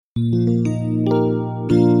Hello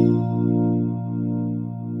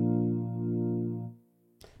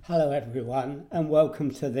everyone and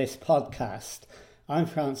welcome to this podcast. I'm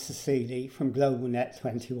Francis Seeley from GlobalNet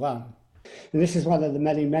 21. And this is one of the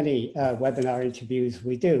many webinar interviews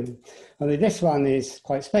we do. Only this one is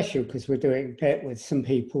quite special because we're doing it with some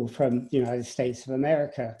people from the United States of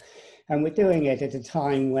America. And we're doing it at a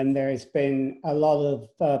time when there's been a lot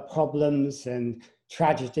of problems and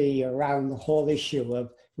tragedy around the whole issue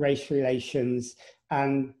of race relations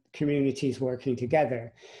and communities working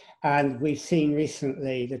together. And we've seen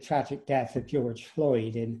recently the tragic death of George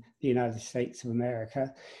Floyd in the United States of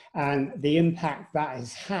America and the impact that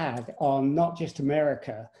has had on not just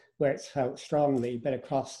America, where it's felt strongly, but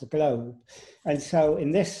across the globe. And so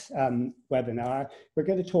in this webinar, we're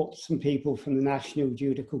going to talk to some people from the National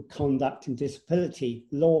Judicial Conduct and Disability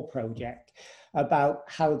Law Project about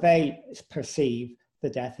how they perceive the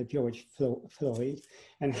death of George Floyd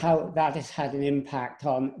and how that has had an impact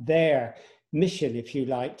on their mission, if you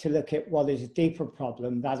like, to look at what is a deeper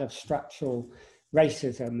problem, that of structural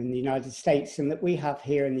racism in the United States, and that we have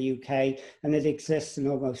here in the UK, and it exists in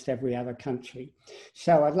almost every other country.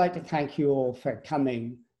 So I'd like to thank you all for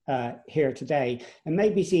coming here today. And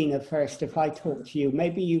maybe Zena, first, if I talk to you,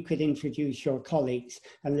 maybe you could introduce your colleagues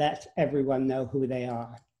and let everyone know who they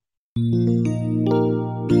are.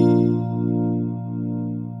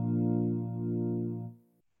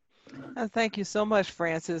 Thank you so much,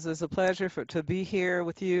 Francis. It's a pleasure to be here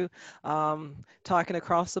with you, talking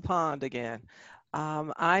across the pond again.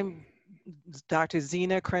 I'm Dr.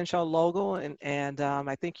 Zena Crenshaw-Logel, and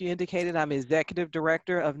I think you indicated I'm Executive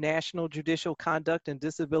Director of National Judicial Conduct and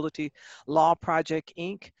Disability Law Project,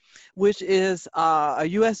 Inc., which is a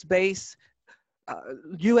U.S.-based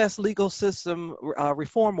U.S. legal system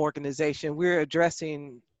reform organization. We're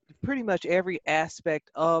addressing pretty much every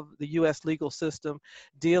aspect of the U.S. legal system,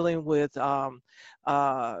 dealing with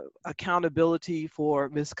accountability for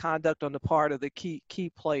misconduct on the part of the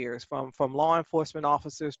key players, from law enforcement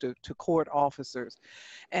officers to court officers.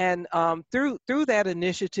 And through that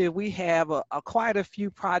initiative, we have quite a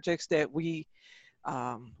few projects that we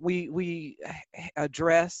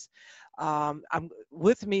address.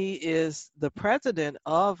 With me is the president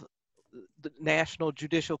of the National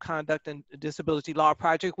Judicial Conduct and Disability Law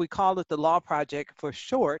Project. We call it the Law Project for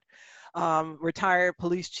short, retired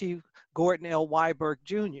Police Chief Gordon L. Weiberg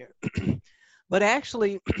Jr. But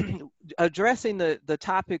actually, addressing the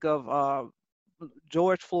topic of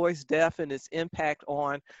George Floyd's death and its impact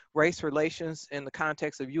on race relations in the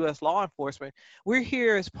context of U.S. law enforcement, we're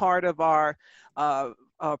here as part of our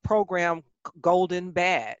program Golden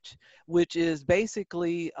Badge, which is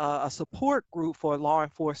basically a support group for law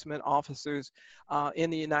enforcement officers in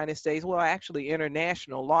the United States, well, actually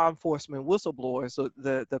international law enforcement whistleblowers, so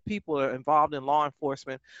the people that are involved in law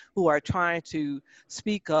enforcement who are trying to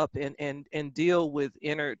speak up and deal with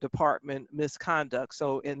inter-department misconduct.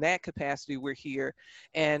 So in that capacity, we're here.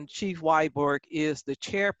 And Chief Weiberg is the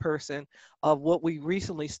chairperson of what we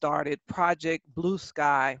recently started, Project Blue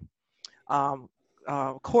Sky,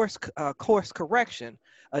 course correction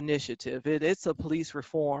initiative. It's a police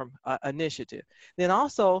reform initiative. Then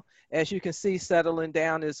also, as you can see, settling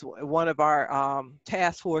down is one of our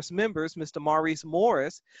task force members, Mr. Maurice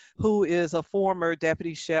Morris, who is a former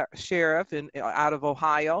deputy sheriff out of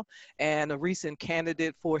Ohio and a recent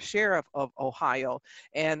candidate for sheriff of Ohio.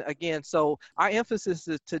 And again, so our emphasis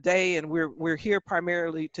is today, and we're here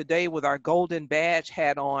primarily today with our Golden Badge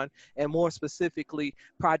hat on, and more specifically,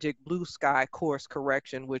 Project Blue Sky Course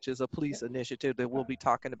Correction, which is a police initiative that we'll be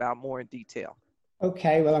talking about more in detail.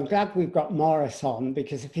 Okay, well, I'm glad we've got Morris on,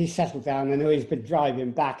 because if he's settled down, I know he's been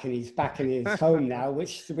driving back and he's back in his home now,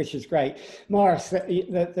 which is great. Morris,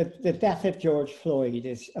 the death of George Floyd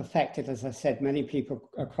has affected, as I said, many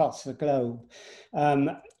people across the globe.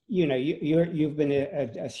 You know, you've been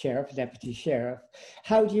a sheriff, a deputy sheriff.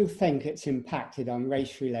 How do you think it's impacted on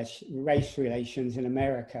race relations in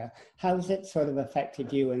America? How has it sort of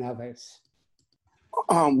affected you and others?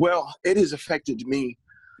 Well, it has affected me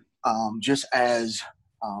just as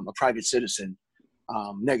a private citizen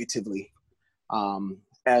negatively.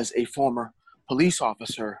 As a former police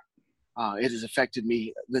officer, it has affected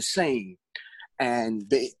me the same.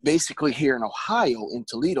 And basically here in Ohio, in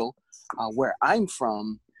Toledo, where I'm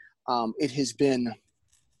from, it's been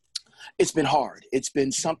hard. It's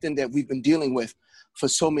been something that we've been dealing with for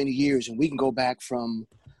so many years. And we can go back from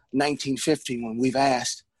 1950 when we've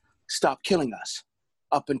asked, stop killing us,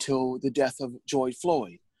 up until the death of George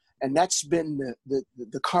Floyd. And that's been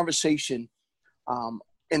the conversation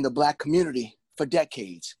in the Black community for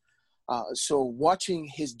decades. So watching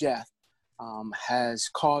his death has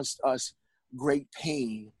caused us great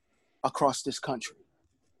pain across this country.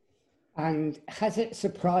 And has it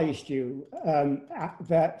surprised you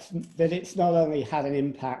that it's not only had an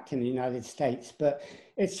impact in the United States, but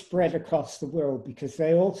it's spread across the world, because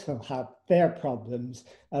they also have their problems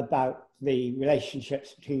about the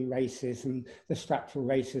relationships between races and the structural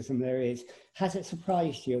racism there is? Has it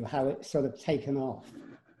surprised you how it's sort of taken off?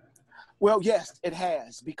 Well, yes, it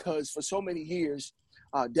has, because for so many years,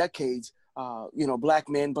 decades, Black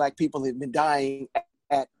men, Black people have been dying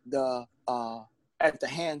at the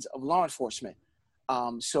hands of law enforcement.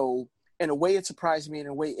 So in a way it surprised me, in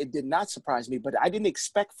a way it did not surprise me, but I didn't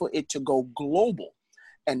expect for it to go global.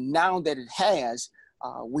 And now that it has,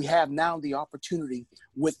 we have now the opportunity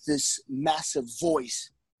with this massive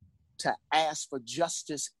voice to ask for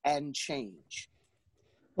justice and change.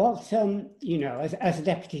 What, as a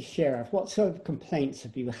deputy sheriff, what sort of complaints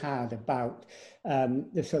have you had about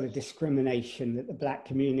the sort of discrimination that the Black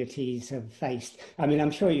communities have faced? I mean, I'm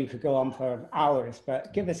sure you could go on for hours,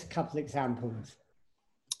 but give us a couple examples.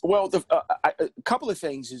 Well, a couple of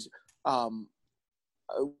things is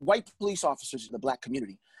white police officers in the Black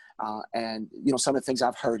community. And some of the things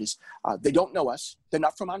I've heard is they don't know us. They're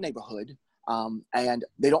not from our neighborhood. And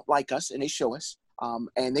they don't like us, and they show us.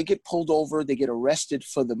 And they get pulled over, they get arrested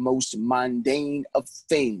for the most mundane of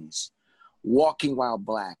things. Walking while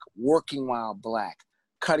Black, working while Black,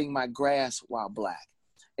 cutting my grass while Black.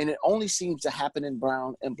 And it only seems to happen in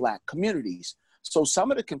brown and Black communities. So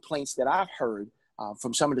some of the complaints that I've heard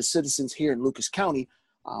from some of the citizens here in Lucas County,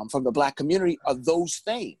 from the Black community, are those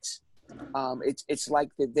things. It's like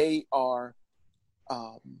that they are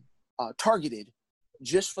targeted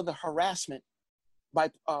just for the harassment by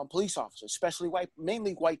police officers, especially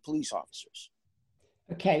mainly white police officers.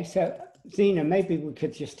 Okay, so Zena, maybe we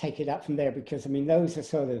could just take it up from there, because I mean those are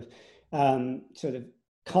sort of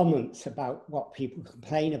comments about what people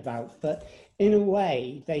complain about, but in a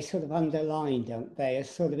way they sort of underline, don't they, a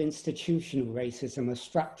sort of institutional racism, a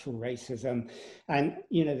structural racism, and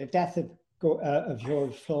the death of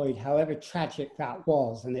George Floyd, however tragic that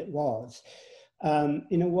was, and it was.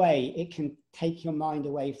 In a way, it can take your mind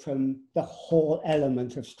away from the whole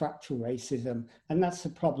element of structural racism. And that's the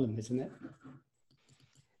problem, isn't it?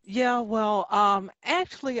 Yeah, well,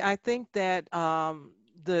 actually, I think that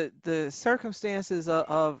the circumstances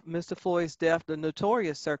of Mr. Floyd's death, the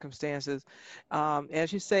notorious circumstances,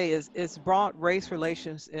 as you say, it's brought race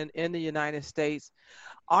relations in the United States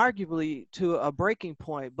arguably to a breaking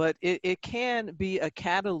point, but it can be a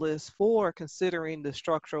catalyst for considering the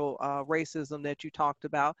structural racism that you talked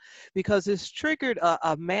about, because it's triggered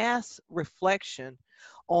a mass reflection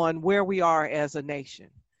on where we are as a nation,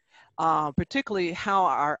 particularly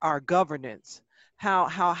how our governance,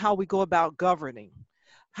 how we go about governing,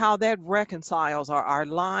 how that reconciles our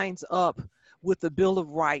lines up with the Bill of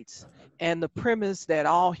Rights and the premise that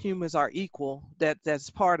all humans are equal, that's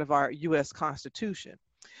part of our U.S. Constitution.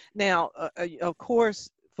 Now, of course,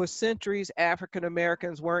 for centuries, African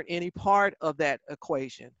Americans weren't any part of that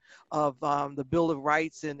equation of the Bill of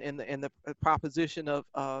Rights and the proposition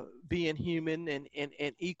of being human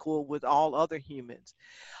and equal with all other humans.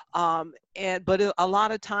 But a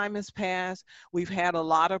lot of time has passed. We've had a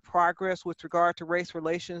lot of progress with regard to race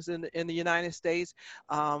relations in the United States.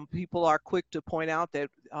 People are quick to point out that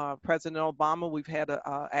President Obama, we've had an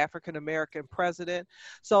African American president.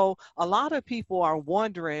 So a lot of people are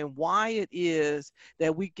wondering why it is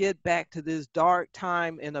that we get back to this dark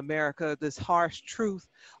time in America, this harsh truth,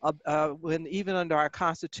 when even under our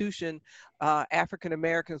Constitution, African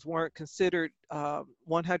Americans weren't considered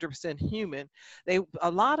 100% human.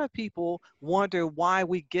 A lot of people wonder why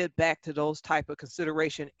we get back to those type of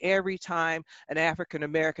consideration every time an African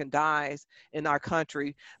American dies in our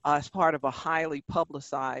country as part of a highly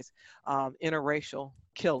publicized interracial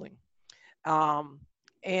killing.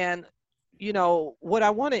 And what I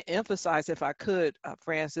want to emphasize, if I could,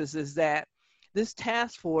 Francis, is that this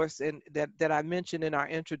task force that I mentioned in our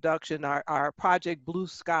introduction, our Project Blue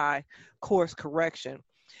Sky course correction,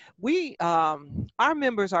 our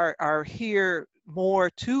members are here more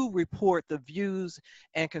to report the views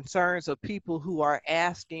and concerns of people who are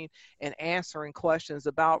asking and answering questions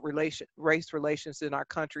about race relations in our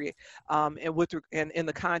country, and in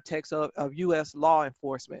the context of U.S. law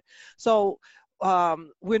enforcement. So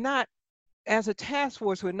we're not, as a task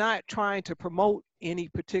force, we're not trying to promote any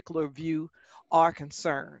particular view or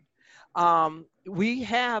concern. We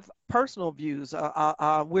have personal views.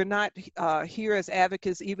 We're not here as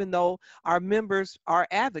advocates, even though our members are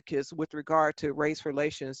advocates with regard to race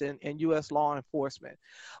relations and U.S. law enforcement.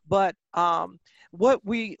 But what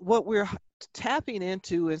we're tapping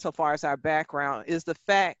into, insofar as our background, is the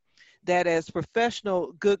fact that as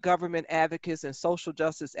professional good government advocates and social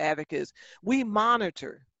justice advocates, we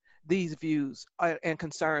monitor these views and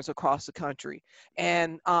concerns across the country.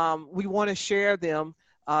 And we want to share them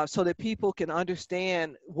so that people can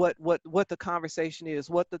understand what the conversation is,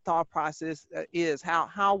 what the thought process is,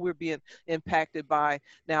 how we're being impacted by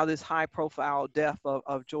now this high profile death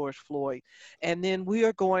of George Floyd. And then we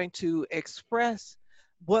are going to express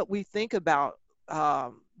what we think about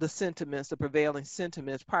the sentiments, the prevailing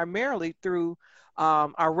sentiments, primarily through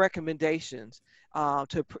our recommendations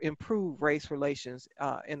to improve race relations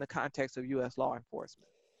in the context of U.S. law enforcement.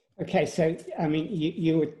 Okay, so I mean,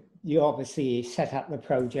 you obviously set up the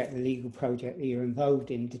project, the legal project that you're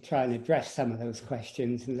involved in, to try and address some of those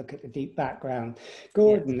questions and look at the deep background.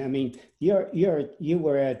 Gordon, yes. I mean, you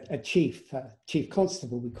were a chief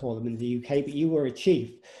constable, we call them in the UK, but you were a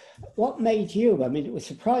chief. What made you? I mean, it would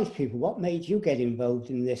surprise people. What made you get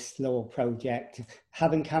involved in this law project,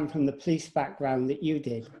 having come from the police background that you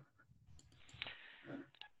did?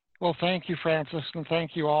 Well, thank you, Francis, and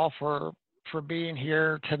thank you all for being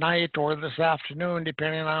here tonight or this afternoon,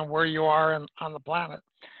 depending on where you are on the planet.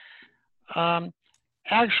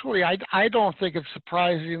 Actually, I don't think it's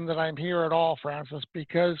surprising that I'm here at all, Francis,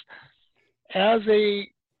 because as a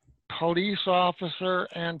police officer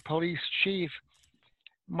and police chief,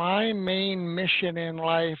 my main mission in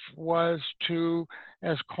life was to,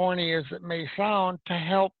 as corny as it may sound, to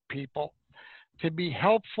help people, to be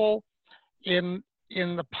helpful in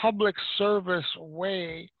the public service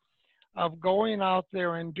way of going out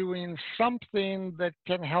there and doing something that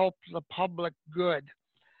can help the public good.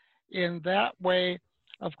 In that way,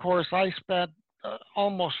 of course, I spent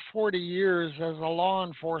almost 40 years as a law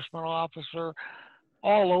enforcement officer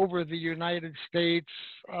all over the United States,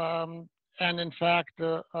 and in fact,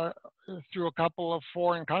 through a couple of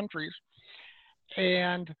foreign countries.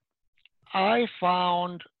 And I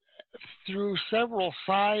found through several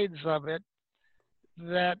sides of it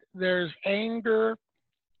that there's anger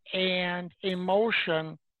and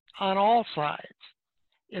emotion on all sides.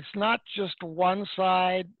 It's not just one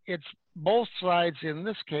side, it's both sides in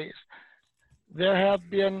this case. There have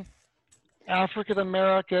been African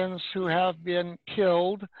Americans who have been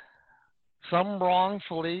killed, some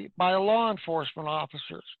wrongfully, by law enforcement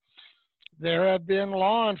officers. There have been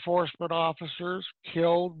law enforcement officers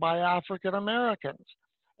killed by African Americans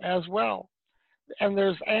as well. And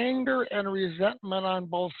there's anger and resentment on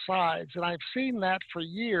both sides. And I've seen that for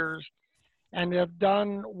years and have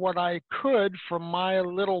done what I could from my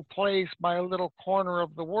little place, my little corner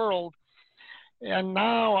of the world. And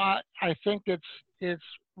now I think it's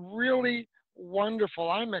really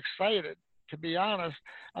wonderful. I'm excited, to be honest,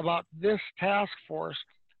 about this task force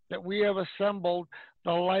that we have assembled,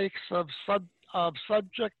 the likes of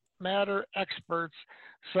subject matter experts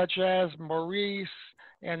such as Maurice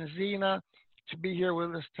and Zena, to be here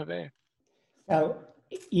with us today. So,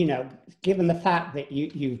 you know, given the fact that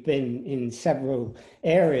you've been in several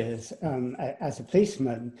areas as a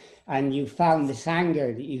policeman, and you found this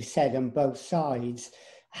anger that you said on both sides,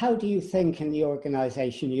 how do you think in the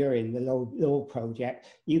organization you're in, the Law Project,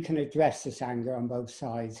 you can address this anger on both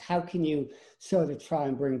sides? How can you sort of try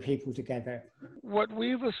and bring people together? What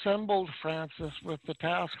we've assembled, Francis, with the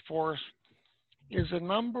task force is a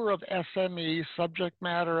number of SMEs, subject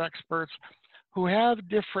matter experts, who have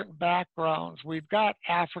different backgrounds. We've got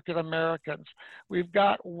African Americans, we've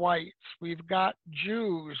got whites, we've got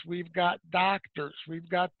Jews, we've got doctors, we've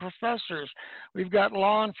got professors, we've got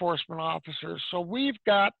law enforcement officers. So we've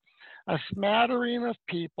got a smattering of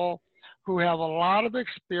people who have a lot of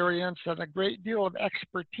experience and a great deal of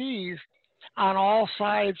expertise on all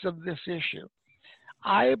sides of this issue.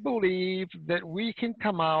 I believe that we can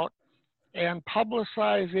come out and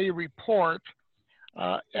publicize a report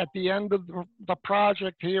at the end of the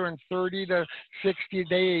project here in 30 to 60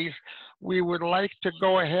 days. We would like to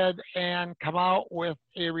go ahead and come out with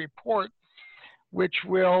a report which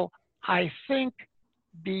will, I think,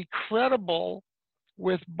 be credible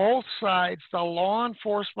with both sides. The law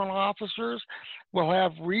enforcement officers will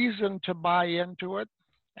have reason to buy into it,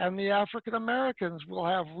 and the African Americans will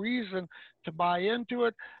have reason to buy into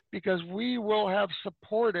it because we will have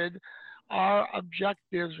supported our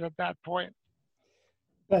objectives at that point.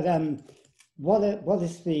 But what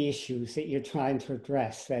is the issues that you're trying to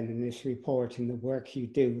address then in this report and the work you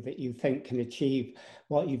do that you think can achieve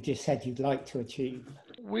what you've just said you'd like to achieve?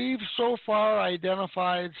 We've so far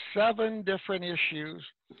identified 7 different issues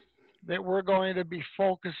that we're going to be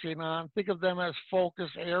focusing on. Think of them as focus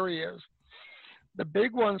areas. The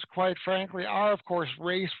big ones, quite frankly, are, of course,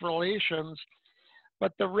 race relations,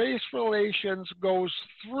 but the race relations goes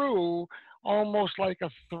through almost like a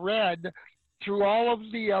thread through all of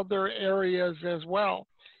the other areas as well.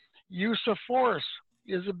 Use of force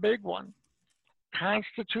is a big one.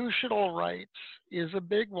 Constitutional rights is a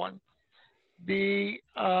big one. The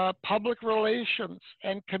public relations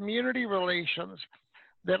and community relations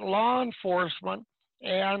that law enforcement,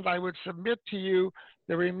 and I would submit to you,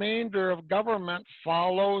 the remainder of government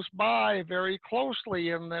follows by very closely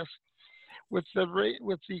in this, with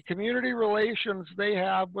the community relations they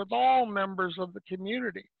have with all members of the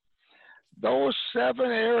community. Those 7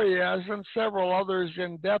 areas and several others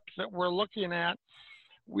in depth that we're looking at,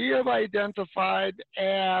 we have identified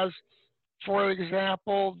as, for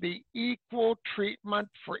example, the equal treatment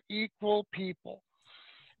for equal people.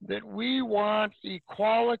 That we want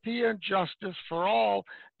equality and justice for all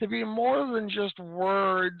to be more than just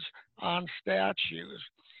words on statues.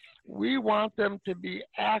 We want them to be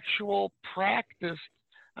actual practice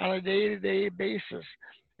on a day-to-day basis.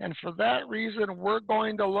 And for that reason, we're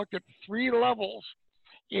going to look at 3 levels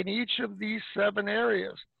in each of these 7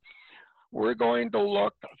 areas. We're going to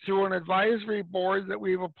look through an advisory board that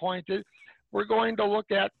we've appointed. We're going to look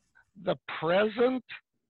at the present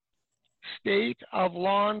state of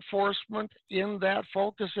law enforcement in that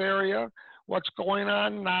focus area, what's going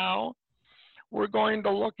on now. We're going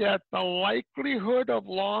to look at the likelihood of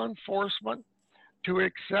law enforcement to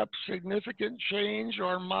accept significant change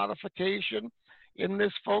or modification in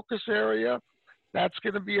this focus area. That's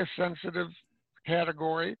going to be a sensitive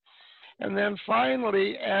category. And then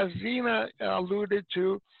finally, as Zena alluded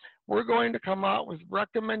to, we're going to come out with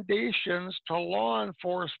recommendations to law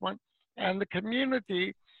enforcement and the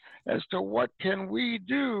community as to what can we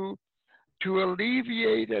do to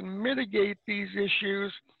alleviate and mitigate these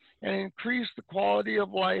issues and increase the quality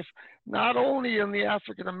of life, not only in the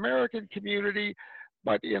African American community,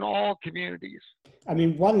 but in all communities. I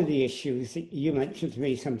mean, one of the issues that you mentioned to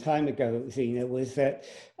me some time ago, Zena, was that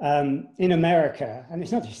in America, and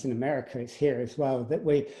it's not just in America, it's here as well, that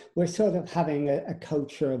we're sort of having a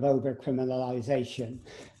culture of over-criminalization.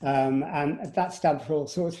 And that's done for all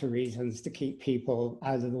sorts of reasons, to keep people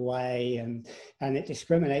out of the way, and it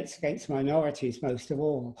discriminates against minorities most of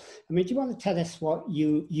all. I mean, do you want to tell us what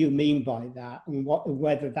you mean by that, and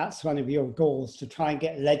whether that's one of your goals, to try and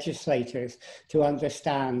get legislators to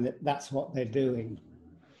understand that that's what they're doing?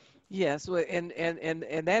 Yes, and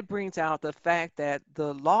that brings out the fact that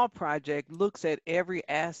the Law Project looks at every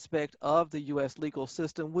aspect of the U.S. legal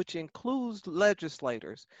system, which includes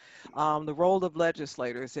legislators, the role of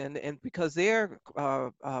legislators, and because they're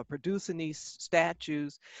producing these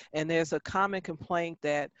statutes, and there's a common complaint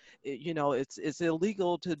that it's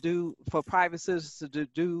illegal for private citizens to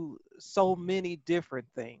do so many different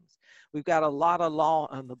things. We've got a lot of law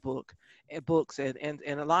on the books, and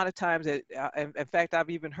a lot of times, in fact, I've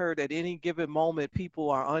even heard at any given moment, people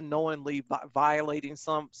are unknowingly violating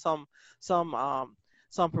some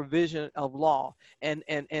provision of law, and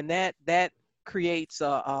that creates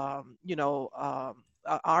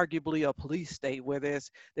arguably a police state where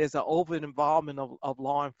there's an over involvement of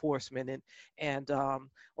law enforcement and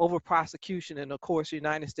over prosecution. And of course, the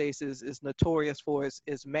United States is notorious for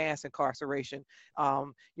its mass incarceration.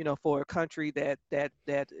 For a country that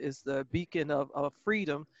is the beacon of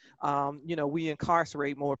freedom, we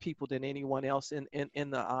incarcerate more people than anyone else in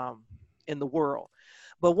the world.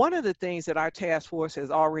 But one of the things that our task force has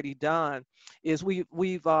already done is we've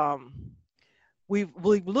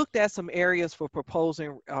looked at some areas for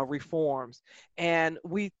proposing reforms, and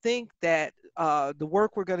we think that the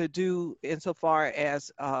work we're going to do insofar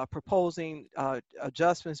as proposing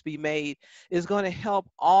adjustments be made is going to help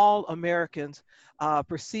all Americans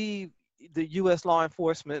perceive the U.S. law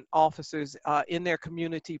enforcement officers in their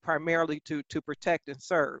community primarily to protect and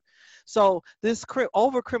serve. So this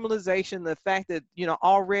over-criminalization, the fact that,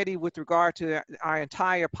 already with regard to our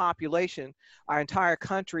entire population, our entire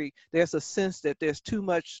country, there's a sense that there's too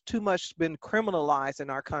much been criminalized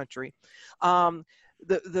in our country.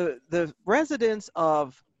 The residents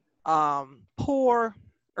of poor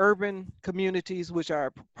urban communities, which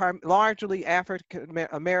are largely African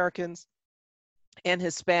Americans and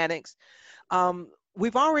Hispanics,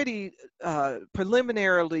 we've already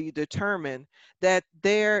preliminarily determined that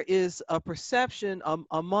there is a perception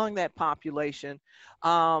among that population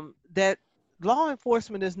that law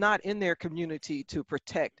enforcement is not in their community to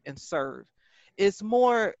protect and serve. It's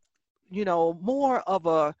more of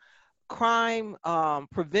a crime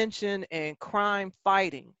prevention and crime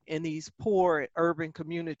fighting in these poor urban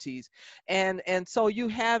communities. And so you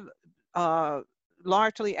have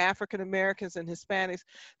largely African Americans and Hispanics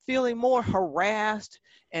feeling more harassed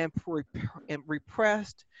and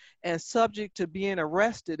repressed and subject to being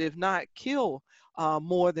arrested, if not killed,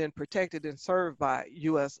 more than protected and served by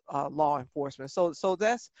U.S. Law enforcement. So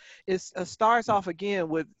it starts off again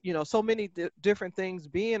with, so many different things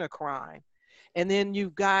being a crime. And then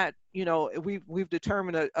you've got, we've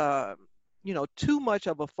determined too much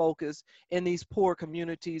of a focus in these poor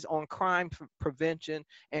communities on crime prevention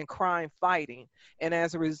and crime fighting. And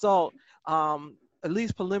as a result, at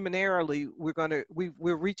least preliminarily,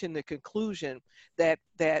 we're reaching the conclusion that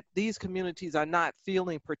these communities are not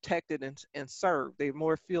feeling protected and served. They're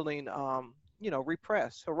more feeling,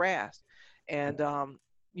 repressed, harassed, and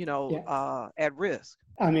at risk.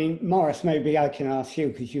 I mean, Morris, maybe I can ask you,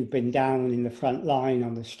 because you've been down in the front line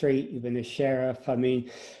on the street, you've been a sheriff. I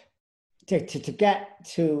mean, to get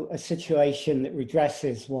to a situation that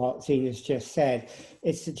redresses what Zina's just said,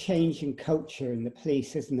 it's a change in culture in the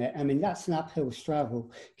police, isn't it? I mean, that's an uphill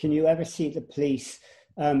struggle. Can you ever see the police,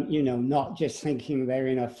 not just thinking they're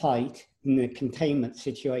in a fight, in a containment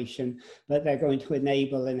situation, but they're going to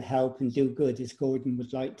enable and help and do good, as Gordon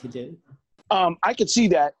would like to do? I could see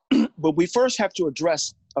that, but we first have to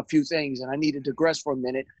address a few things, and I need to digress for a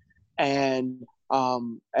minute. And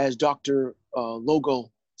as Dr.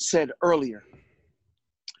 Logo said earlier,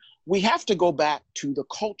 we have to go back to the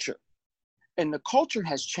culture, and the culture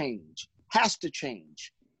has to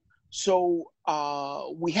change. So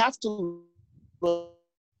we have to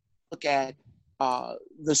look at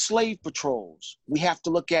the slave patrols. We have to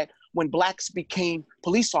look at when blacks became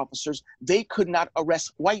police officers, they could not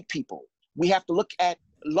arrest white people. We have to look at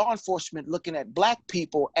law enforcement looking at black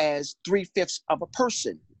people as 3/5 of a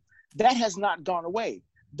person. That has not gone away.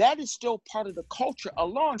 That is still part of the culture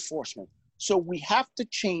of law enforcement. So we have to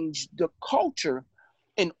change the culture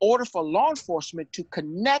in order for law enforcement to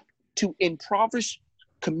connect to impoverished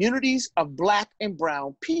communities of black and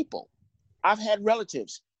brown people. I've had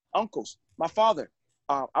relatives, uncles, my father.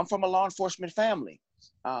 I'm from a law enforcement family.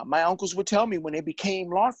 My uncles would tell me when they became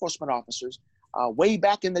law enforcement officers way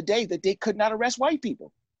back in the day that they could not arrest white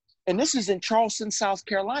people. And this is in Charleston, South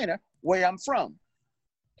Carolina, where I'm from.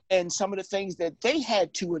 And some of the things that they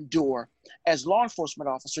had to endure as law enforcement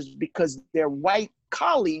officers because their white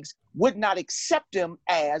colleagues would not accept them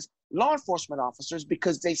as law enforcement officers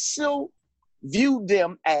because they still viewed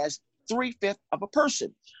them as 3/5 of a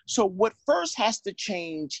person. So what first has to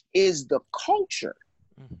change is the culture.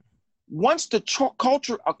 Mm-hmm. Once the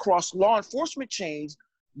culture across law enforcement changes,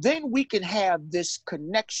 then we can have this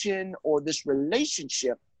connection or this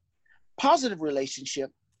relationship, positive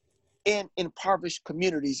relationship, in impoverished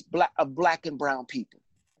communities of black and brown people.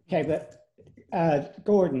 Okay, but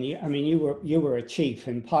Gordon, you were a chief,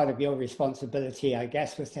 and part of your responsibility, I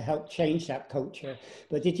guess, was to help change that culture.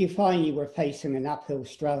 But did you find you were facing an uphill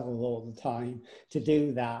struggle all the time to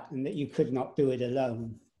do that, and that you could not do it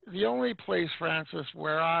alone? The only place, Francis,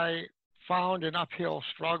 where I found an uphill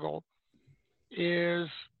struggle is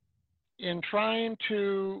in trying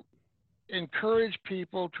to encourage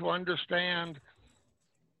people to understand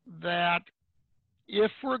that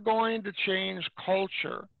if we're going to change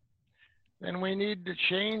culture, then we need to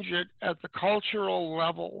change it at the cultural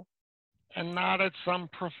level and not at some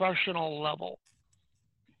professional level.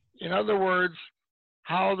 In other words,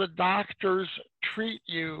 how the doctors treat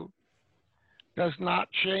you does not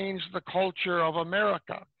change the culture of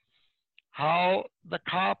America. How the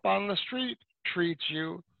cop on the street treats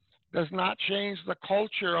you does not change the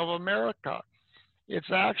culture of America.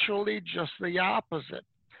 It's actually just the opposite.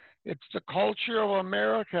 It's the culture of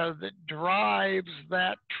America that drives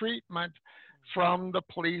that treatment from the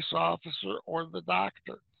police officer or the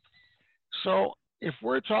doctor. So if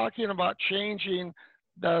we're talking about changing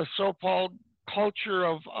the so-called culture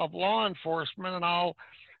of law enforcement, and I'll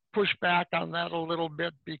push back on that a little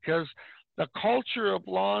bit because the culture of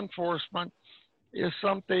law enforcement is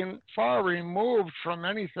something far removed from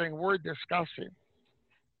anything we're discussing.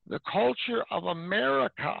 The culture of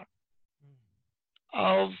America,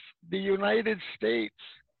 of the United States,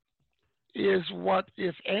 is what,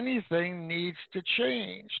 if anything, needs to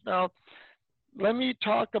change. Now, let me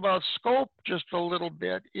talk about scope just a little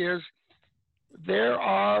bit. There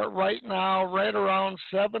are right now right around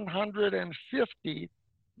 750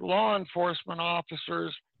 law enforcement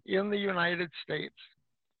officers in the United States.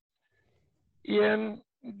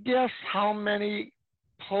 Guess how many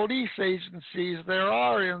police agencies there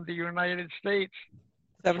are in the United States?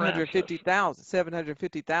 750,000.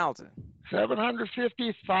 750,000.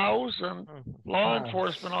 750,000 law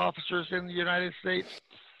enforcement officers in the United States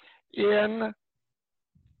in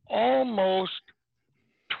almost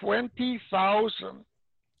 20,000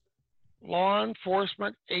 law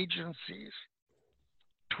enforcement agencies,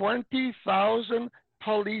 20,000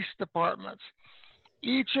 police departments,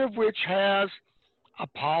 each of which has a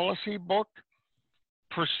policy book,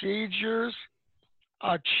 procedures,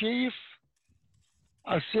 a chief,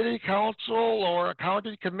 a city council, or a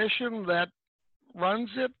county commission that runs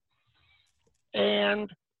it, and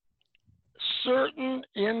certain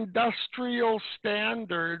industrial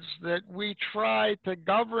standards that we try to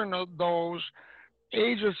govern those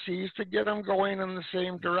agencies to get them going in the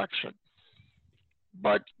same direction.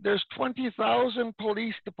 But there's 20,000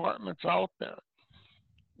 police departments out there.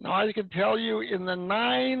 Now, I can tell you, in the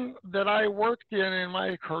 9 that I worked in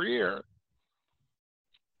my career,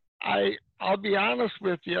 I'll be honest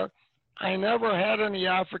with you, I never had any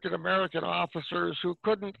African American officers who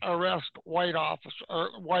couldn't arrest white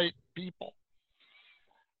people.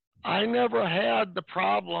 I never had the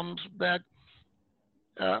problems that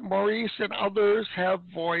Maurice and others have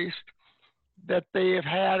voiced that they have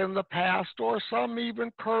had in the past, or some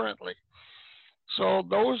even currently. So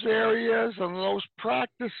those areas and those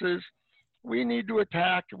practices, we need to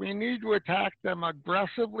attack. We need to attack them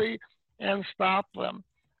aggressively and stop them.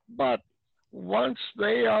 But once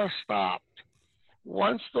they are stopped,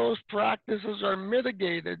 once those practices are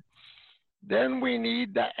mitigated, then we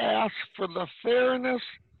need to ask for the fairness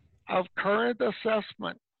of current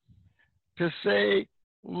assessment to say,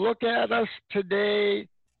 look at us today,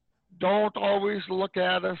 don't always look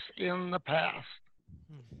at us in the past.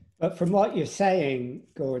 But from what you're saying,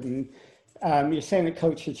 Gordon, you're saying that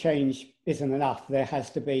culture change isn't enough. There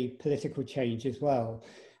has to be political change as well.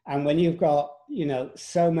 And when you've got,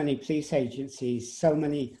 so many police agencies, so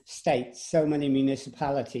many states, so many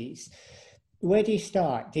municipalities, where do you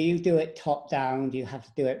start? Do you do it top down? Do you have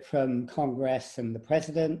to do it from Congress and the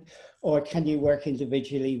president? Or can you work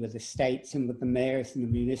individually with the states and with the mayors and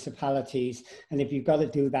the municipalities? And if you've got to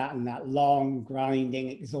do that in that long, grinding,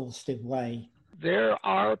 exhaustive way? There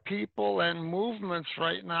are people and movements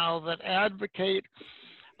right now that advocate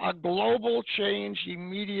a global change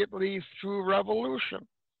immediately through revolution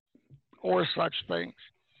or such things.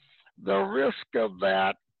 The risk of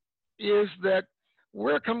that is that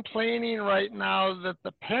we're complaining right now that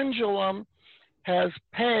the pendulum has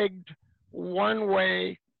pegged one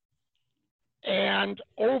way, and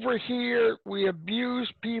over here we abuse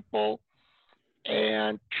people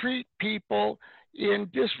and treat people in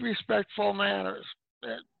disrespectful manners,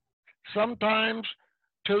 sometimes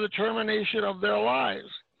to the termination of their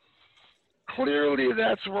lives. Clearly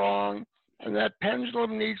that's wrong, and that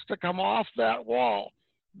pendulum needs to come off that wall.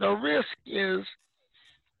 The risk is,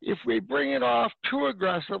 if we bring it off too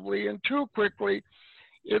aggressively and too quickly,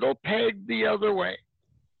 it'll peg the other way.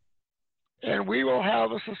 And we will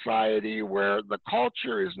have a society where the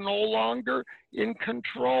culture is no longer in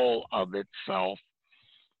control of itself,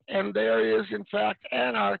 and there is, in fact,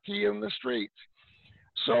 anarchy in the streets.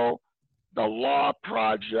 So the Law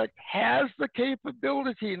Project has the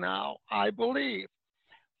capability now, I believe,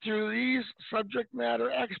 through these subject matter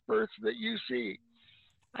experts that you see,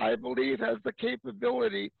 I believe has the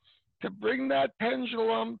capability to bring that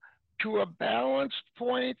pendulum to a balanced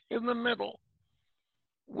point in the middle,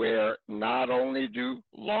 where not only do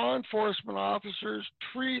law enforcement officers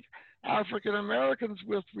treat African Americans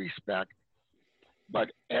with respect, but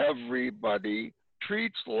everybody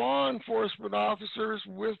treats law enforcement officers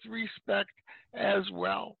with respect as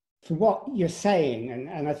well. So what you're saying,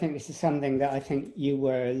 and I think this is something that I think you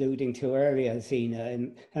were alluding to earlier, Zena,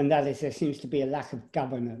 and that is there seems to be a lack of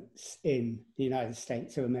governance in the United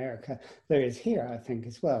States of America. There is here, I think,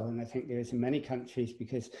 as well, and I think there is in many countries,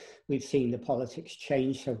 because we've seen the politics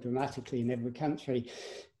change so dramatically in every country.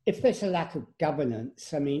 If there's a lack of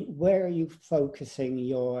governance, I mean, where are you focusing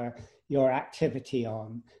your activity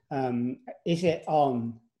on? Is it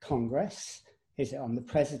on Congress? Is it on the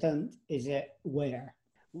president? Is it where?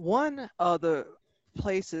 One of the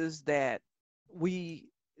places that we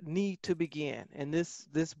need to begin, and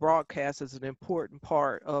this broadcast is an important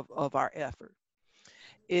part of our effort,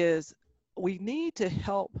 is we need to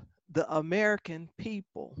help the American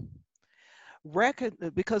people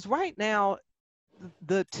because right now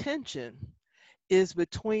the tension is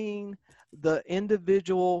between the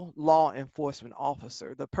individual law enforcement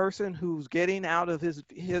officer, the person who's getting out of his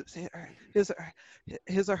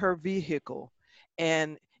or her vehicle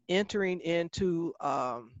and entering into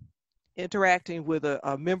interacting with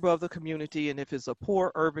a member of the community, and if it's a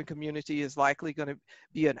poor urban community, is likely going to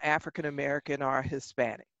be an African American or a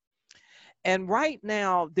Hispanic. And right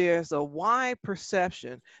now, there's a wide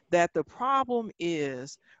perception that the problem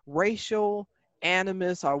is racial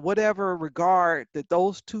animus or whatever regard that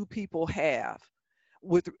those two people have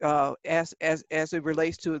with as it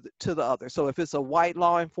relates to the other. So if it's a white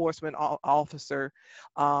law enforcement officer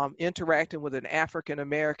interacting with an African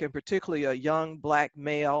American, particularly a young black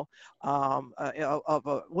male,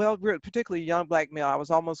 particularly a young black male, I was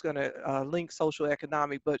almost going to link social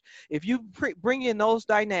economic, but if you bring in those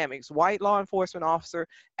dynamics, white law enforcement officer,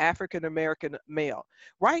 African American male,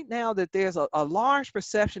 right now that there's a large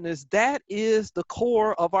perception is that is the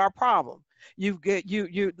core of our problem. You get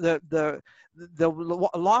the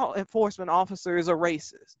law enforcement officer is a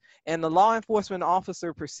racist, and the law enforcement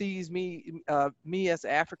officer perceives me as an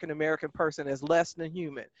African American person as less than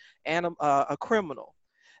human and a criminal.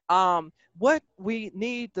 What we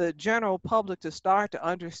need the general public to start to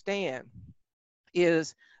understand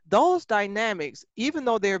is those dynamics, even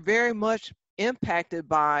though they're very much impacted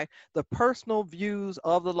by the personal views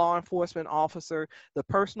of the law enforcement officer, the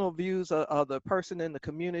personal views of the person in the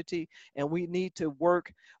community, and we need to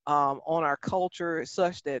work on our culture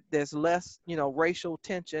such that there's less, racial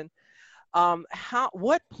tension.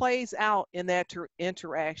 What plays out in that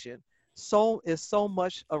interaction is so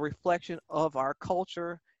much a reflection of our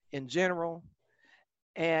culture in general,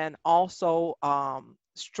 and also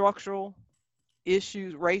structural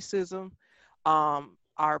issues, racism,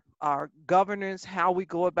 our governance, how we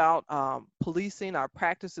go about policing, our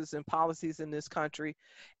practices and policies in this country,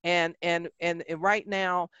 and right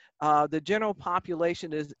now the general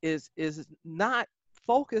population is not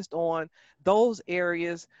focused on those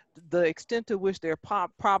areas, the extent to which they're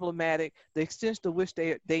problematic, the extent to which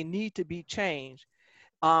they need to be changed.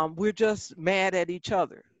 We're just mad at each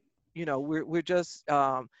other. We're just,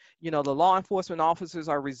 the law enforcement officers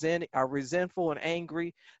are resentful and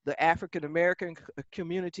angry. The African American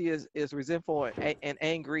community is resentful and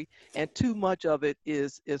angry, and too much of it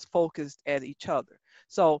is focused at each other.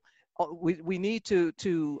 So we need to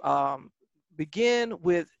begin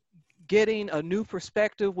with getting a new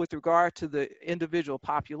perspective with regard to the individual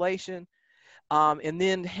population, and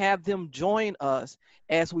then have them join us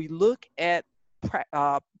as we look at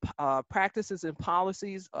practices and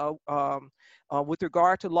policies with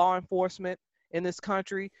regard to law enforcement in this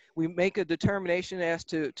country. We make a determination as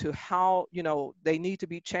to how they need to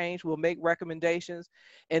be changed. We'll make recommendations,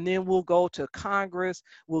 and then we'll go to Congress,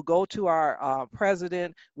 we'll go to our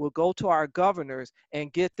president, we'll go to our governors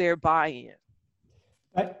and get their buy-in.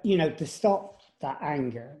 But to stop that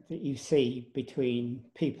anger that you see between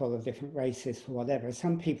people of different races for whatever,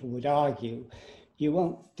 some people would argue you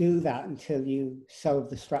won't do that until you solve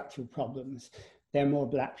the structural problems. There are more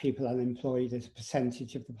black people unemployed as a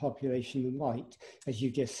percentage of the population than white. As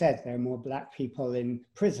you just said, there are more black people in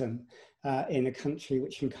prison in a country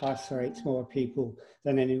which incarcerates more people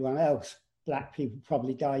than anyone else. Black people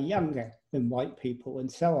probably die younger than white people,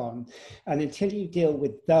 and so on. And until you deal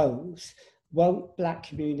with those, won't black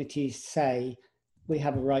communities say, we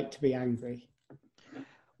have a right to be angry?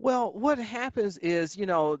 Well, what happens is,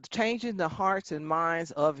 changing the hearts and minds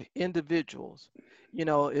of individuals,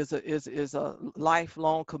 is a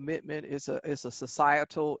lifelong commitment. It's a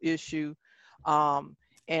societal issue,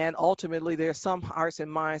 and ultimately, there's some hearts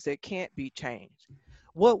and minds that can't be changed.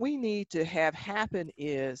 What we need to have happen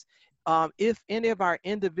is, if any of our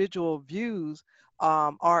individual views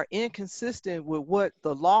are inconsistent with what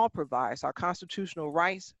the law provides, our constitutional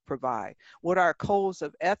rights provide, what our codes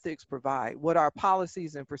of ethics provide, what our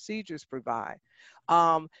policies and procedures provide,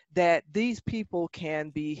 that these people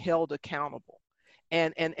can be held accountable.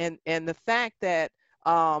 And the fact that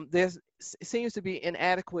there seems to be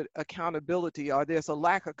inadequate accountability, or there's a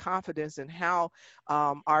lack of confidence in how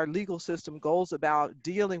our legal system goes about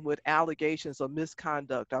dealing with allegations of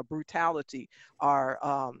misconduct, or brutality, or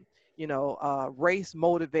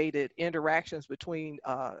race-motivated interactions between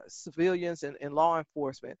civilians and law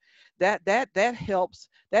enforcement. That helps.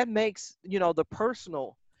 That makes the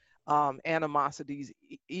personal animosities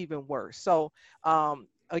even worse. So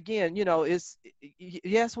again,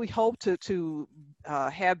 yes, we hope to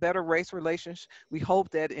have better race relations. We hope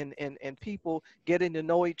that in people getting to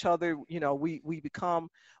know each other, we become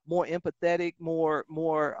more empathetic, more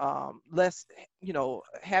less,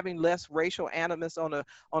 having less racial animus on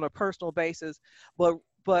a personal basis.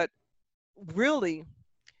 But really,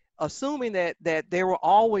 assuming that there will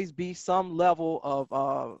always be some level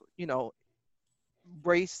of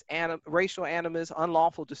racial animus,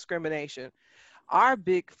 unlawful discrimination, our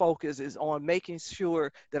big focus is on making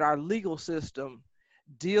sure that our legal system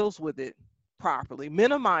deals with it properly,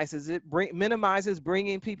 minimizes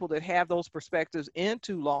bringing people that have those perspectives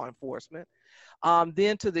into law enforcement.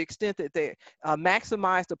 Then to the extent that they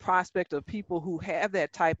maximize the prospect of people who have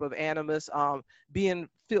that type of animus being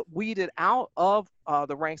weeded out of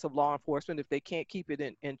the ranks of law enforcement if they can't keep it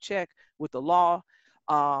in check with the law.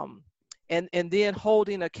 and then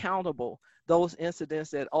holding accountable those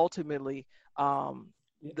incidents that ultimately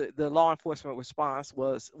the law enforcement response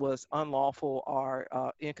was unlawful or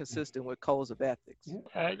inconsistent with codes of ethics.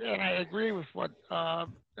 And I agree with what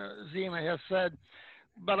Zena has said,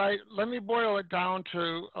 but let me boil it down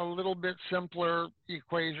to a little bit simpler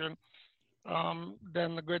equation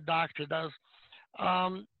than the good doctor does.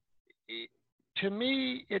 To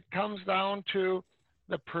me, it comes down to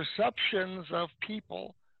the perceptions of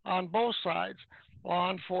people on both sides,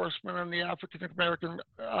 law enforcement and the African American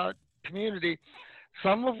community,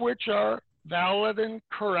 some of which are valid and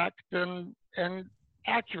correct and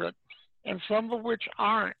accurate, and some of which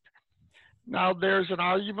aren't. Now, there's an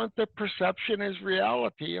argument that perception is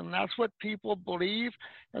reality, and that's what people believe,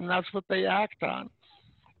 and that's what they act on.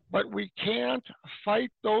 But we can't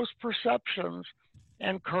fight those perceptions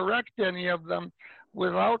and correct any of them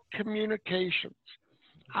without communications.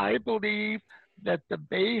 I believe that the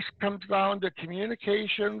base comes down to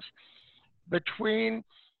communications between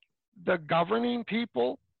the governing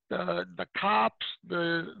people, the cops,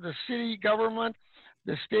 the city government,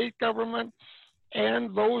 the state government,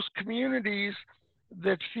 and those communities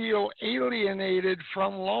that feel alienated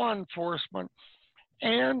from law enforcement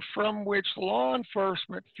and from which law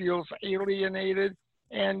enforcement feels alienated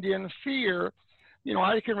and in fear. You know,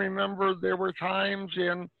 I can remember there were times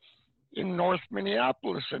in North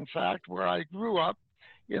Minneapolis, in fact, where I grew up,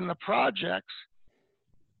 in the projects,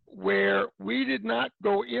 where we did not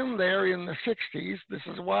go in there in the 60s, this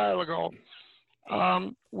is a while ago,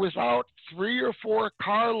 without 3 or 4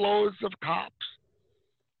 carloads of cops.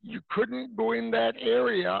 You couldn't go in that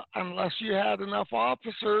area unless you had enough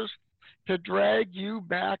officers to drag you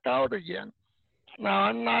back out again. Now,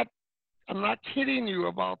 I'm not kidding you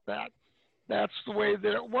about that. That's the way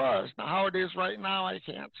that it was. Now, how it is right now, I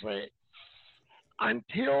can't say.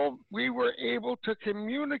 Until we were able to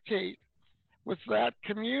communicate with that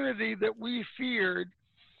community that we feared,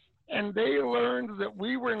 and they learned that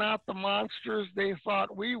we were not the monsters they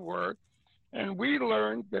thought we were, and we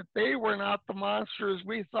learned that they were not the monsters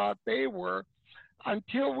we thought they were,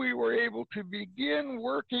 until we were able to begin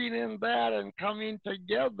working in that and coming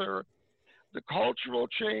together, the cultural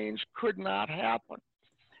change could not happen.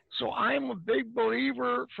 So I'm a big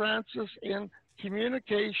believer, Francis, in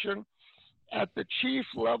communication. At the chief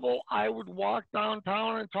level, I would walk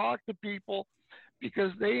downtown and talk to people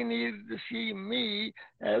because they needed to see me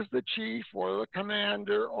as the chief or the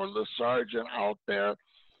commander or the sergeant out there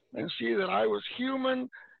and see that I was human,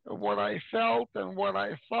 and what I felt and what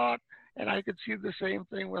I thought, and I could see the same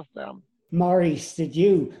thing with them. Maurice, did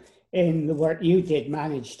you, in the work you did,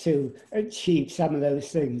 manage to achieve some of those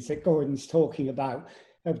things that Gordon's talking about,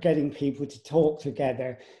 of getting people to talk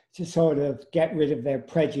together, to sort of get rid of their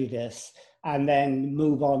prejudice and then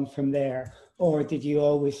move on from there? Or did you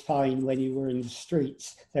always find when you were in the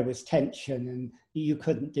streets there was tension and you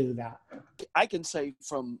couldn't do that? I can say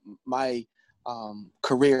from my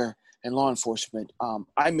career in law enforcement,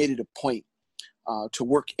 I made it a point to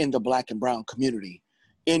work in the Black and brown community,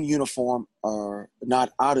 in uniform or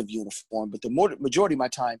not out of uniform, but the majority of my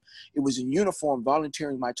time, it was in uniform,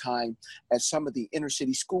 volunteering my time at some of the inner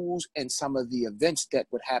city schools and some of the events that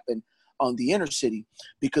would happen on the inner city,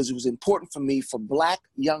 because it was important for me, for Black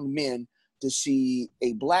young men, to see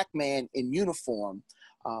a Black man in uniform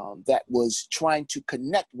that was trying to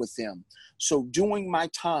connect with them. So during my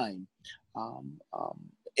time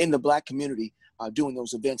in the Black community, doing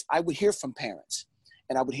those events, I would hear from parents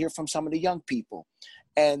and I would hear from some of the young people,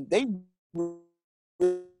 and they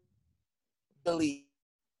really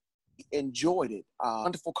enjoyed it.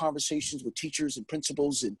 Wonderful conversations with teachers and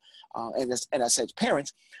principals and I said to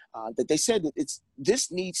parents that they said that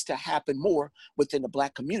this needs to happen more within the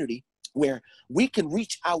Black community, where we can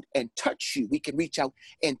reach out and touch you. We can reach out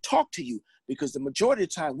and talk to you, because the majority of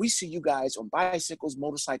the time we see you guys on bicycles,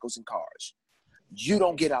 motorcycles, and cars. You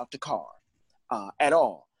don't get out the car at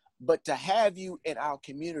all. But to have you in our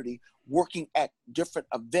community working at different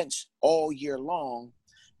events all year long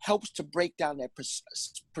helps to break down that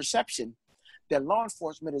perception that law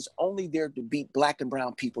enforcement is only there to beat Black and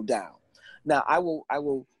brown people down. Now, I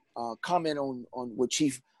will comment on what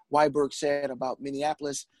Chief Weiberg said about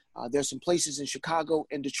Minneapolis. There's some places in Chicago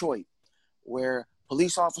and Detroit where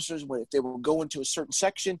police officers, if they will go into a certain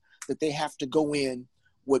section, that they have to go in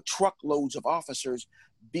with truckloads of officers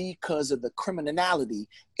because of the criminality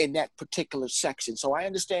in that particular section. So I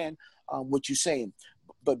understand what you're saying.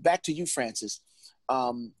 But back to you, Francis.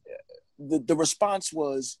 The response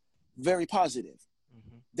was very positive.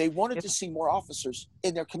 Mm-hmm. They wanted to see more officers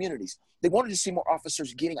in their communities. They wanted to see more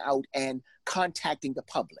officers getting out and contacting the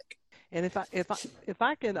public. And if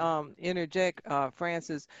I can interject,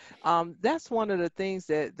 Francis, that's one of the things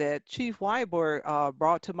that Chief Weiberg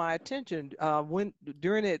brought to my attention when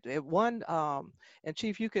during it at one. And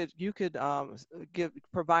Chief, you could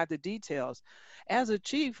provide the details. As a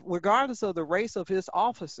chief, regardless of the race of his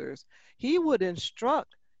officers, he would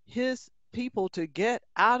instruct his people to get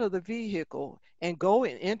out of the vehicle and go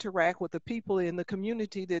and interact with the people in the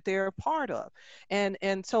community that they're a part of.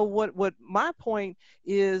 And so what my point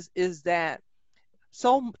is that,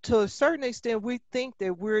 so to a certain extent we think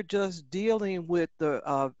that we're just dealing with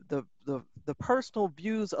the personal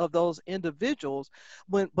views of those individuals,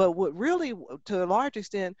 but what really, to a large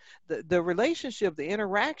extent, the relationship, the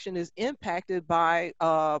interaction is impacted by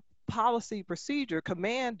policy, procedure,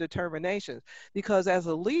 command determinations. Because as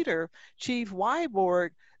a leader, Chief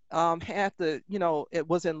Weiberg had to, it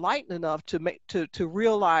was enlightened enough to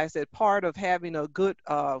realize that part of having a good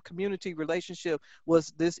community relationship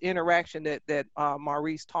was this interaction that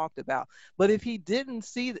Maurice talked about. But if he didn't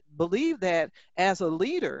believe that as a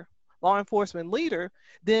leader, law enforcement leader,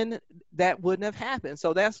 then that wouldn't have happened.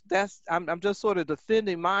 So I'm just sort of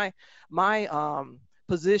defending my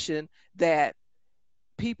position that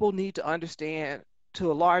people need to understand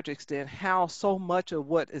to a large extent how so much of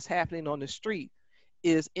what is happening on the street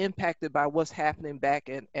is impacted by what's happening back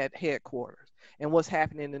at headquarters, and what's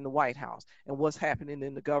happening in the White House, and what's happening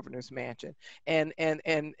in the governor's mansion, and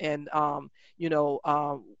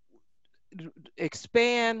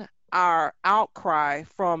expand our outcry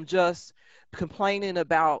from just complaining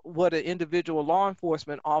about what an individual law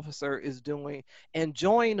enforcement officer is doing, and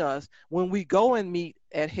join us when we go and meet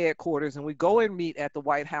at headquarters, and we go and meet at the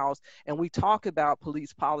White House, and we talk about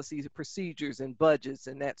police policies, procedures, and budgets,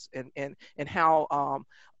 and how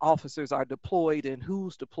officers are deployed, and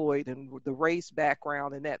who's deployed, and the race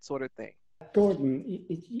background, and that sort of thing. Gordon,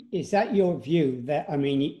 is that your view? That, I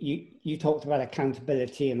mean, you talked about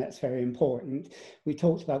accountability, and that's very important. We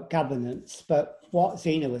talked about governance, but what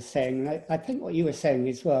Zena was saying, and I think what you were saying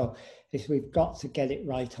as well, is we've got to get it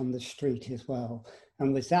right on the street as well.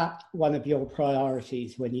 And was that one of your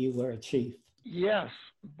priorities when you were a chief? Yes,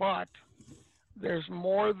 but there's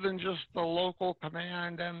more than just the local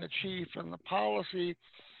command and the chief and the policy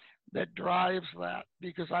that drives that.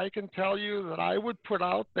 Because I can tell you that I would put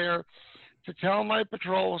out there to tell my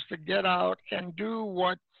patrols to get out and do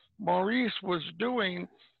what Maurice was doing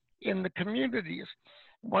in the communities.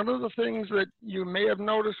 One of the things that you may have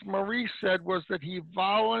noticed Maurice said was that he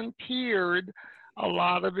volunteered a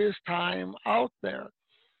lot of his time out there.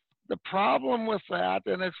 The problem with that,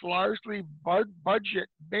 and it's largely budget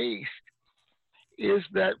based, is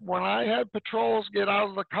that when I had patrols get out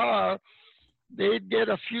of the car, they'd get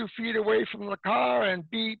a few feet away from the car and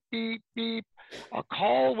beep, beep, beep. A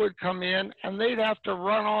call would come in and they'd have to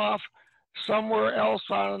run off somewhere else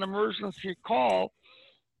on an emergency call,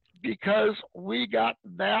 because we got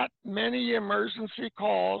that many emergency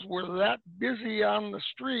calls. We're that busy on the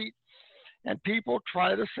street, and people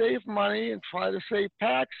try to save money and try to save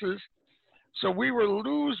taxes. So we were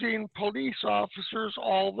losing police officers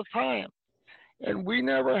all the time. And we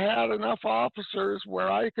never had enough officers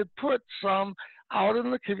where I could put some out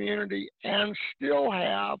in the community and still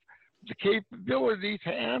have the capability to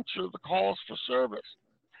answer the calls for service.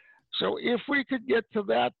 So if we could get to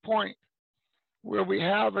that point where we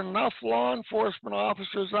have enough law enforcement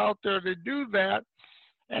officers out there to do that,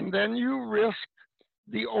 and then you risk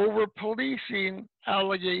the over-policing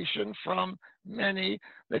allegation from many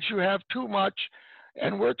that you have too much.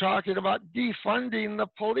 And we're talking about defunding the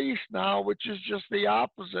police now, which is just the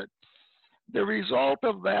opposite. The result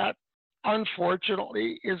of that,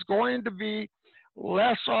 unfortunately, is going to be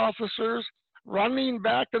less officers running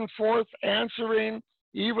back and forth, answering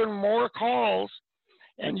even more calls,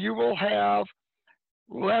 and you will have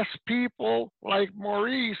less people like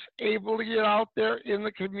Maurice able to get out there in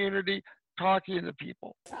the community talking to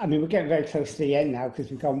people. I mean, we're getting very close to the end now because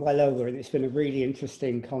we've gone well over, and it's been a really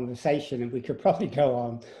interesting conversation, and we could probably go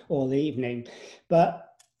on all evening.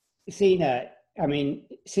 But Zena, I mean,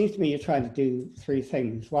 it seems to me you're trying to do three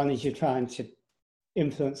things. One is you're trying to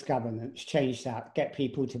influence governance, change that, get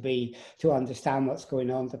people to understand what's going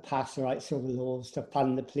on, to pass the right sort of laws, to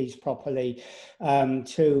fund the police properly,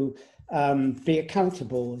 to be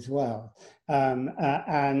accountable as well.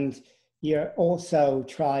 And you're also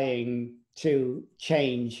trying to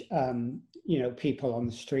change, people on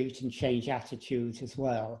the street and change attitudes as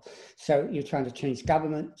well. So you're trying to change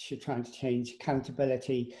government, you're trying to change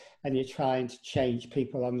accountability, and you're trying to change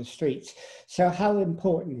people on the streets. So how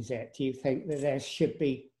important is it, do you think, that there should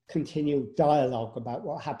be continual dialogue about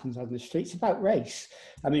what happens on the streets, about race.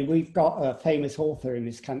 I mean, we've got a famous author in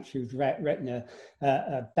this country who's written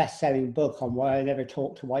a best-selling book on why I never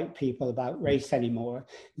talk to white people about race anymore.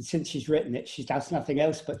 And since she's written it, she does nothing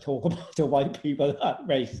else but talk about to white people about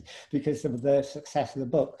race because of the success of the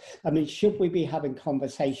book. I mean, should we be having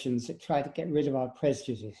conversations that try to get rid of our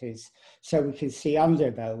prejudices so we can see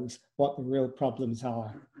under those what the real problems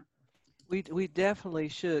are? We definitely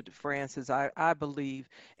should, Francis, I believe.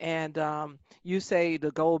 And you say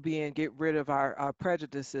the goal being get rid of our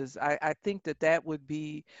prejudices. I think that would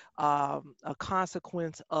be a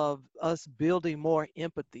consequence of us building more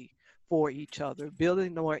empathy for each other,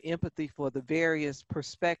 building more empathy for the various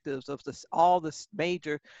perspectives of all the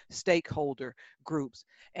major stakeholder groups.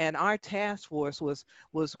 And our task force was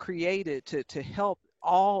created to help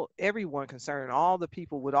everyone concerned, all the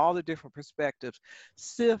people with all the different perspectives,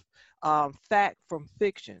 sift fact from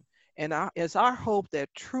fiction. And it's our hope that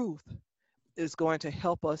truth is going to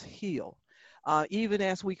help us heal, even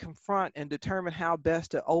as we confront and determine how best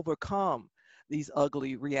to overcome these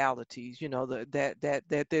ugly realities. You know, that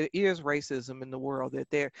there is racism in the world, that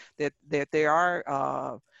there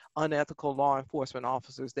are unethical law enforcement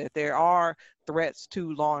officers, that there are threats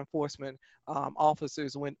to law enforcement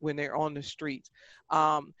officers when they're on the streets.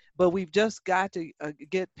 But we've just got to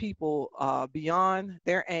get people beyond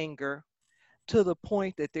their anger to the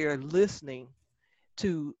point that they're listening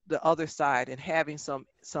to the other side and having some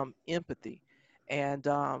empathy. And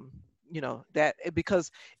you know, that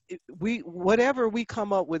because whatever we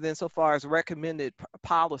come up with insofar as recommended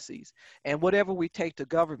policies and whatever we take to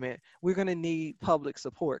government, we're going to need public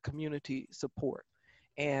support, community support.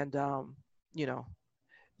 And you know,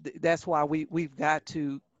 that's why we've got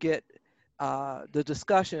to get the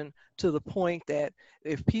discussion to the point that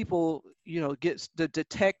if people, you know, get to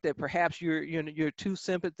detect that perhaps you're too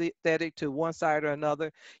sympathetic to one side or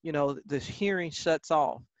another, you know, the hearing shuts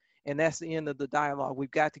off. And that's the end of the dialogue.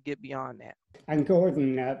 We've got to get beyond that. And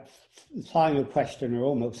Gordon, final question, or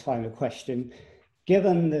almost final question.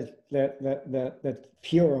 Given the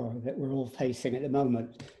furor that we're all facing at the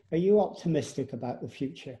moment, are you optimistic about the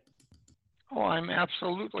future? Oh, I'm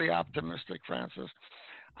absolutely optimistic, Francis.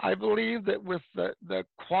 I believe that with the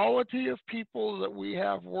quality of people that we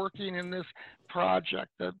have working in this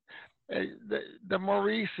project, the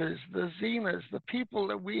Maurices, the Zenas, the people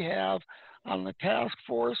that we have on the task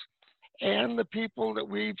force, and the people that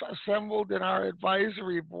we've assembled in our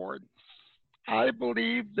advisory board, I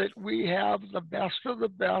believe that we have the best of the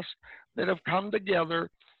best that have come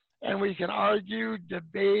together, and we can argue,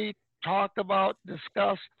 debate, talk about,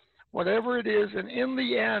 discuss, whatever it is. And in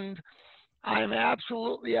the end, I'm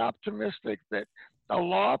absolutely optimistic that the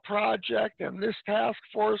Law Project and this task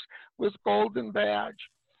force with Golden Badge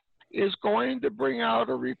is going to bring out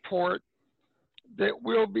a report that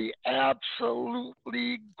will be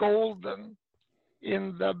absolutely golden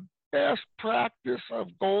in the best practice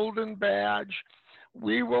of Golden Badge.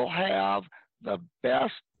 We will have the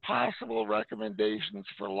best possible recommendations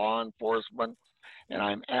for law enforcement, and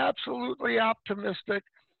I'm absolutely optimistic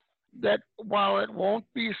that while it won't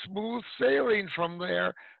be smooth sailing from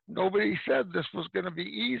there, nobody said this was going to be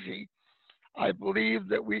easy. I believe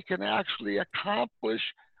that we can actually accomplish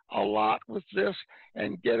a lot with this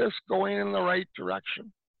and get us going in the right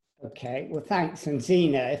direction. Okay, well, thanks. And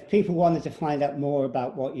Zena, if people wanted to find out more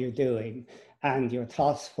about what you're doing and your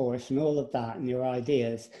task force and all of that and your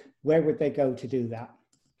ideas, where would they go to do that?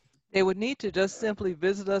 They would need to just simply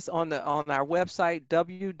visit us on our website,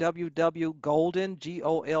 www.golden,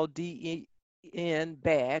 GOLDEN,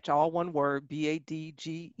 badge, all one word,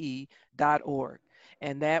 BADGE.org.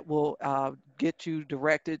 And that will get you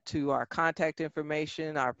directed to our contact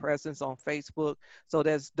information, our presence on Facebook. So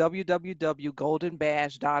that's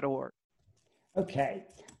www.goldenbadge.org. Okay.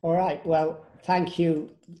 All right. Well, thank you,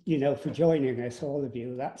 for joining us, all of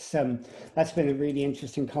you. That's been a really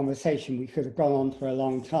interesting conversation. We could have gone on for a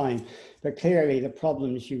long time, but clearly the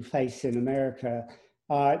problems you face in America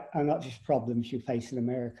are not just problems you face in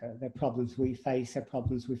America. They're problems we face. They're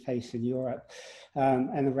problems we face in Europe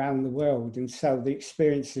and around the world. And so the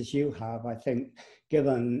experiences you have, I think,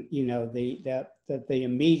 given the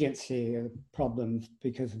immediacy of problems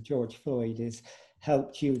because of George Floyd, is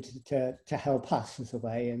helped you to help us as a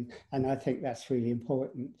way, and I think that's really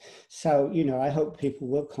important. So I hope people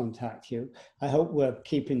will contact you. I hope we'll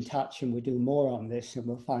keep in touch and we'll do more on this, and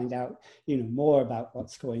we'll find out more about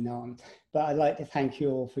what's going on. But I'd like to thank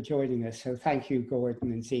you all for joining us. So thank you,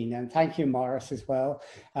 Gordon and Zena, and thank you, Morris, as well,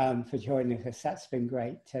 for joining us. That's been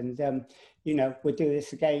great, and we'll do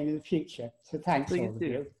this again in the future. So thanks, all of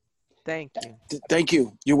you. Thank you. Thank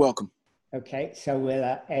you. You're welcome. Okay, so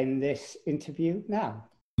we'll end this interview now.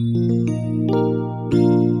 you.